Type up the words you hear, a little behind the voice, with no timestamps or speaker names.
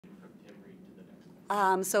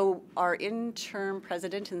So our interim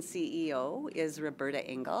president and CEO is Roberta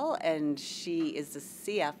Engel, and she is the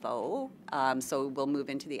CFO, so we'll move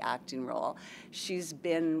into the acting role. She's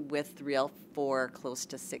been with Real for close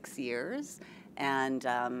to 6 years and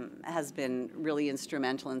has been really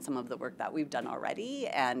instrumental in some of the work that we've done already,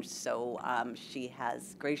 and so she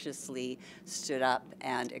has graciously stood up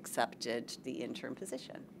and accepted the interim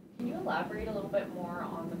position. Can you elaborate a little bit more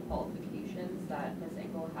on the qualifications that Ms.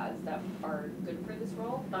 Engel has that are good for this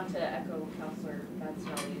role? Not to echo Councillor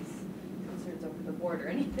Mancinelli's concerns over the board or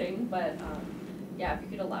anything, but yeah, if you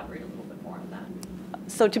could elaborate a little bit more on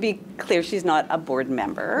that. So to be clear, she's not a board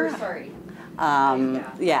member. Or, sorry.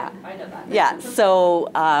 Yeah. I know that. Yeah,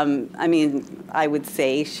 so I mean, I would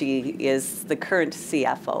say she is the current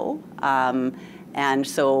CFO. And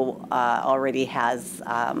so already has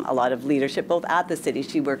a lot of leadership both at the city.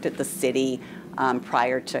 She worked at the city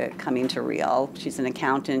prior to coming to Real. She's an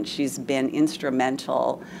accountant. She's been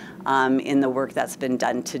instrumental in the work that's been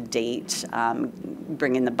done to date,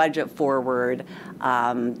 bringing the budget forward,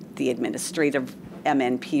 the administrative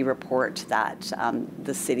MNP report that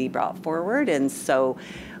the city brought forward. And so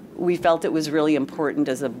we felt it was really important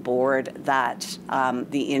as a board that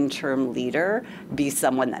the interim leader be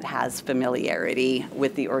someone that has familiarity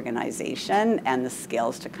with the organization and the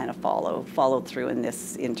skills to kind of follow through in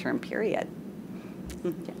this interim period.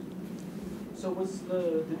 Yeah. So was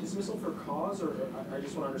the dismissal for cause, or I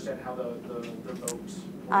just want to understand how the vote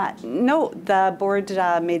worked? No, the board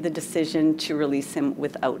made the decision to release him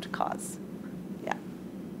without cause. Yeah.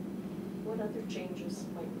 What other changes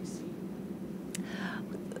might we see?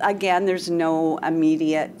 Again, there's no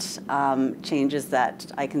immediate changes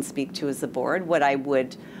that I can speak to as a board. What I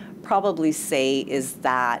would probably say is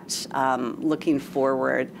that looking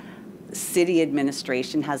forward, city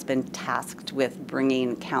administration has been tasked with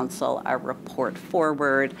bringing council a report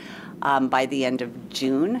forward by the end of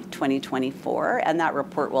June 2024, and that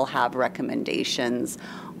report will have recommendations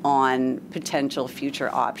on potential future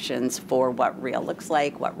options for what Real looks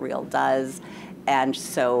like, what Real does. And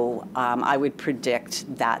so I would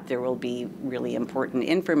predict that there will be really important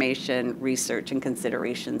information, research, and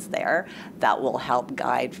considerations there that will help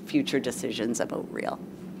guide future decisions about Real.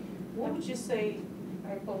 What would you say,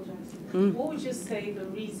 I apologize, what would you say the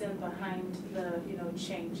reason behind the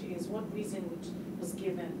change is? What reason was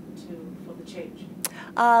given for the change?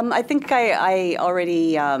 I think I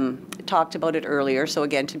already talked about it earlier. So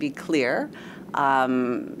again, to be clear,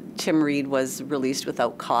 Tim Reid was released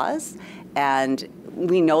without cause. And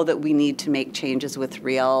we know that we need to make changes with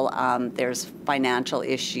Real. There's financial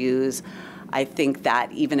issues. I think that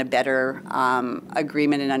even a better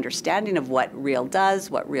agreement and understanding of what Real does,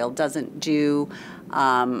 what Real doesn't do,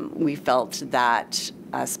 we felt that,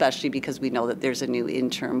 especially because we know that there's a new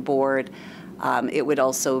interim board, it would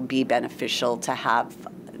also be beneficial to have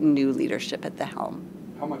new leadership at the helm.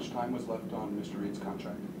 How much time was left on Mr. Reid's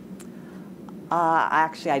contract?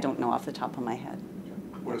 Actually, I don't know off the top of my head.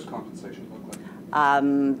 What does compensation look like?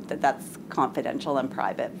 That's confidential and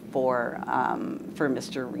private for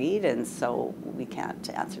Mr. Reid, and so we can't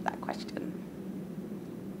answer that question.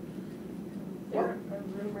 There are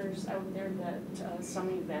rumors out there that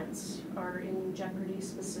some events are in jeopardy,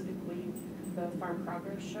 specifically the Farm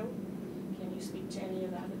Progress Show. Can you speak to any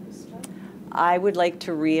of that at this time? I would like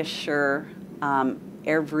to reassure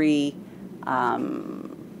every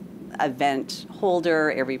event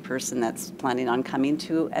holder, every person that's planning on coming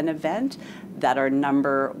to an event, that our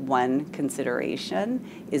number one consideration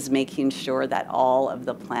is making sure that all of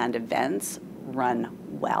the planned events run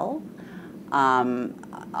well.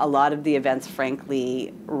 A lot of the events,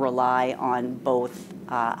 frankly, rely on both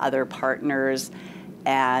other partners,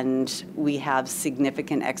 and we have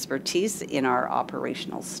significant expertise in our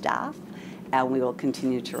operational staff, and we will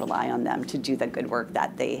continue to rely on them to do the good work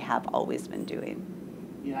that they have always been doing.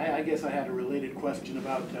 Yeah, I guess I had a related question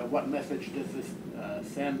about what message does this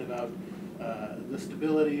send about the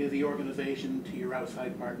stability of the organization to your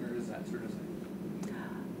outside partners, that sort of thing?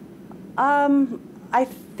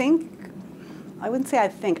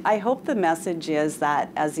 I hope the message is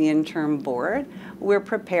that as the interim board, we're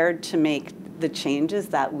prepared to make the changes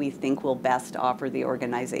that we think will best offer the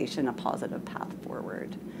organization a positive path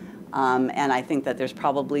forward. And I think that there's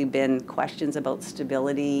probably been questions about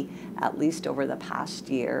stability, at least over the past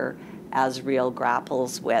year, as Real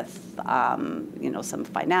grapples with, some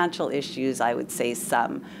financial issues, I would say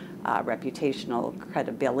some reputational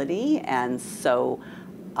credibility. And so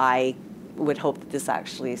I would hope that this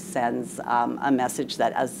actually sends a message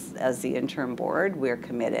that as the interim board, we're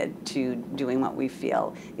committed to doing what we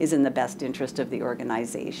feel is in the best interest of the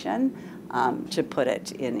organization to put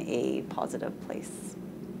it in a positive place.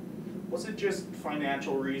 Was it just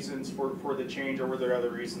financial reasons for the change, or were there other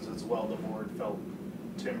reasons as well the board felt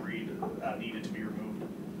Tim Reid needed to be removed?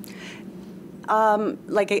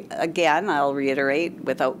 Again, I'll reiterate,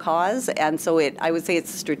 without cause. And so I would say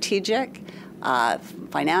it's strategic,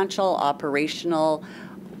 financial, operational.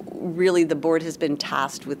 Really, the board has been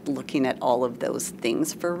tasked with looking at all of those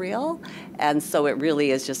things for real. And so it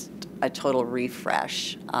really is just a total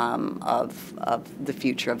refresh of the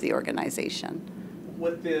future of the organization.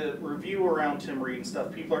 With the review around Tim Reid and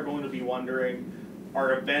stuff, people are going to be wondering,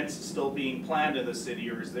 are events still being planned in the city,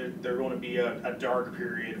 or is there going to be a dark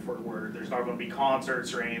period for where there's not going to be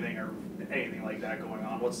concerts or anything like that going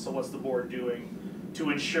on? What's the board doing to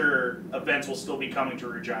ensure events will still be coming to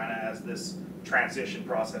Regina as this transition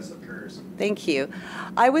process occurs? Thank you.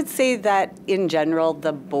 I would say that in general,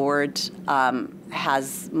 the board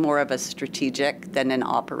has more of a strategic than an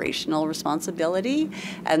operational responsibility.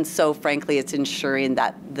 And so frankly, it's ensuring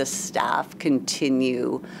that the staff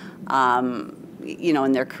continue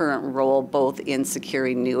in their current role, both in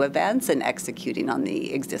securing new events and executing on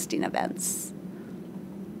the existing events.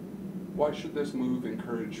 Why should this move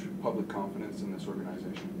encourage public confidence in this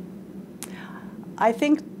organization? I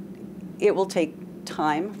think it will take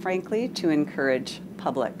time, frankly, to encourage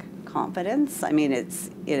public confidence. I mean,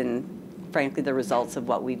 it's in, frankly, the results of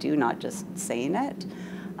what we do, not just saying it.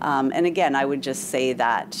 And again, I would just say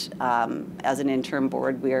that as an interim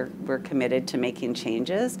board, we're committed to making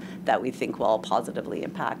changes that we think will positively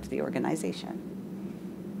impact the organization.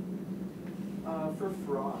 For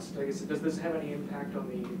Frost, I guess, does this have any impact on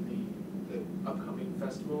the upcoming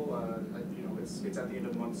festival? It's at the end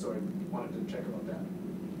of the month, so I wanted to check about that.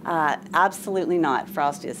 Absolutely not.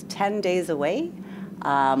 Frost is 10 days away.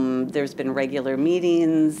 There's been regular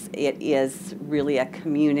meetings. It is really a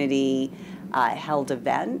community held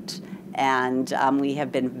event, and we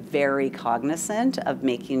have been very cognizant of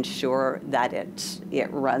making sure that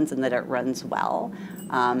it runs and that it runs well,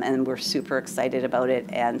 and we're super excited about it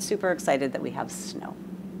and super excited that we have snow.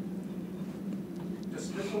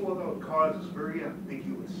 Dismissal without cause is very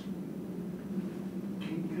ambiguous.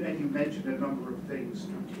 And you mentioned a number of things,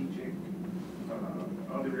 strategic,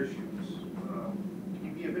 other issues. Can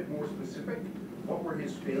you be a bit more specific? What were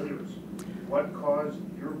his failures? What caused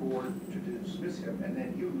your board to dismiss him and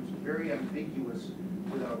then use very ambiguous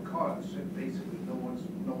without cause? And basically, no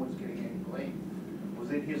one's getting any blame. Was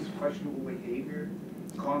it his questionable behavior,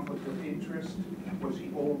 conflict of interest? Was he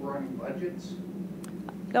overrunning budgets?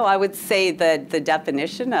 No, I would say that the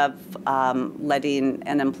definition of letting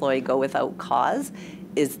an employee go without cause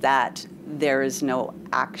is that there is no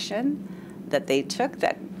action that they took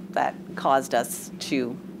that caused us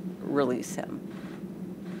to release him.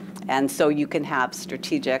 And so you can have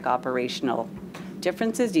strategic, operational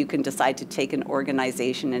differences. You can decide to take an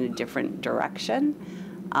organization in a different direction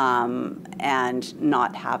and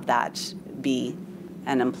not have that be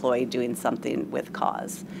an employee doing something with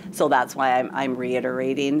cause. So that's why I'm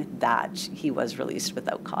reiterating that he was released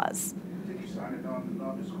without cause. Did he sign a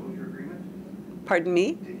non-disclosure agreement? Pardon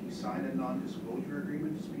me? Did he sign a non-disclosure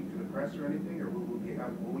agreement to speak to the press or anything, or will we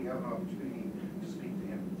have an opportunity to speak to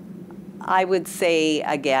him? I would say,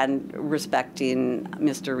 again, respecting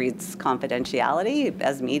Mr. Reid's confidentiality,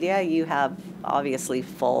 as media, you have obviously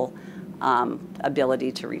full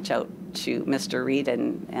ability to reach out to Mr. Reid,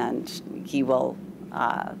 and he will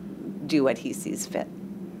do what he sees fit.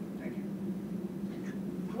 Thank you.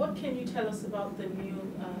 What can you tell us about the new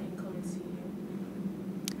incoming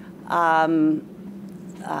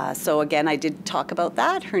CEO? So again, I did talk about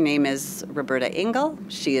that. Her name is Roberta Engel.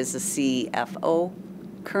 She is the CFO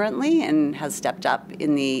currently and has stepped up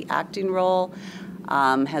in the acting role,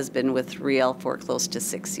 has been with Real for close to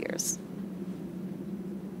 6 years.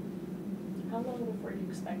 How long before you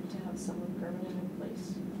expect to have someone permanent in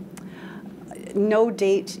place? No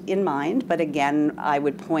date in mind, but again, I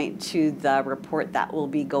would point to the report that will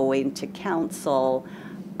be going to council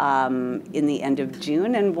in the end of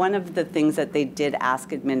June. And one of the things that they did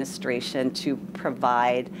ask administration to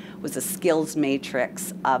provide was a skills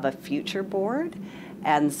matrix of a future board.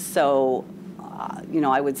 And so,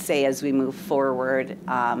 I would say as we move forward,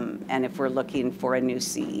 and if we're looking for a new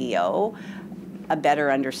CEO, a better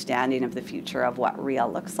understanding of the future of what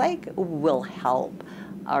Real looks like will help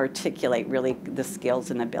articulate really the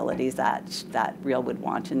skills and abilities that Real would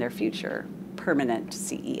want in their future permanent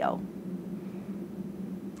CEO.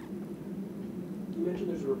 You mentioned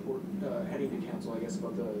there's a report heading to council, I guess,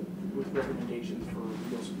 with recommendations for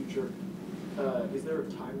Real's future. Is there a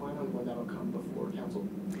timeline on when that'll come before council?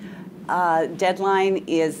 Deadline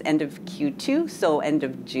is end of Q2, so end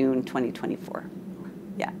of June 2024. Okay.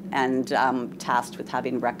 Yeah, and tasked with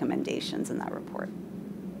having recommendations in that report.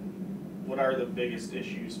 what are the biggest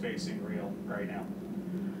issues facing Real right now?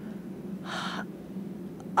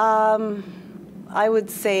 I would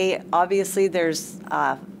say, obviously, there's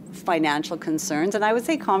financial concerns, and I would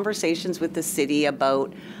say conversations with the city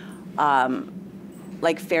about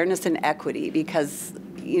like fairness and equity, because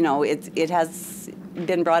you know it has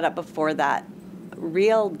been brought up before that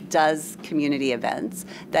Real does community events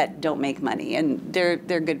that don't make money, and they're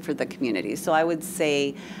good for the community. So I would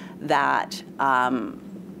say that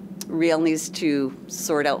Real needs to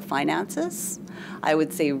sort out finances. I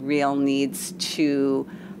would say Real needs to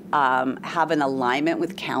have an alignment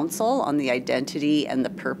with council on the identity and the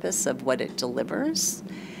purpose of what it delivers.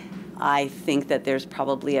 I think that there's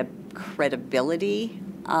probably a credibility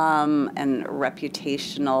and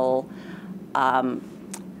reputational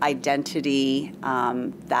identity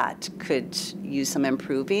that could use some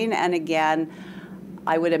improving. And again,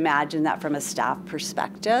 I would imagine that from a staff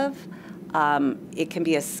perspective, it can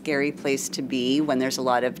be a scary place to be when there's a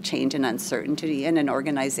lot of change and uncertainty in an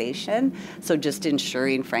organization. So just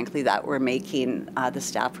ensuring, frankly, that we're making the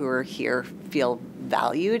staff who are here feel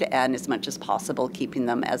valued, and as much as possible, keeping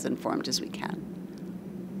them as informed as we can.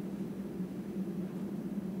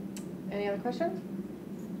 Any other questions?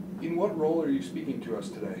 In what role are you speaking to us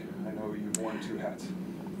today? I know you've worn 2 hats.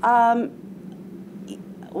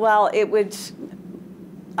 Well, it would.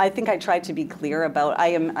 I think I tried to be clear about. I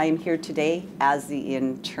am here today as the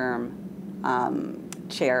interim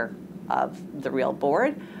chair of the Real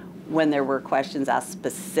Board. When there were questions asked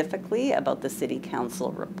specifically about the City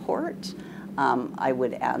Council report, I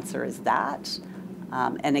would answer as that.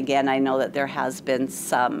 And again, I know that there has been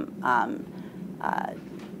some,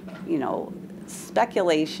 you know,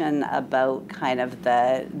 speculation about kind of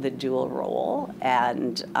the dual role,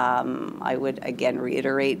 and I would again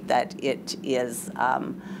reiterate that it is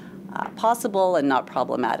possible and not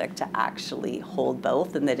problematic to actually hold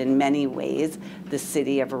both, and that in many ways the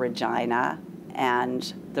City of Regina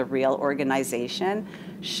and the Real organization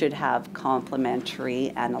should have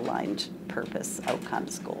complementary and aligned purpose,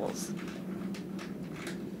 outcomes, goals.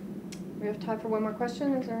 We have time for one more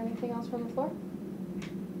question. Is there anything else from the floor?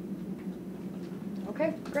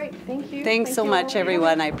 Okay, great. Thank you. Thanks so much,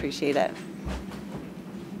 everyone. I appreciate it.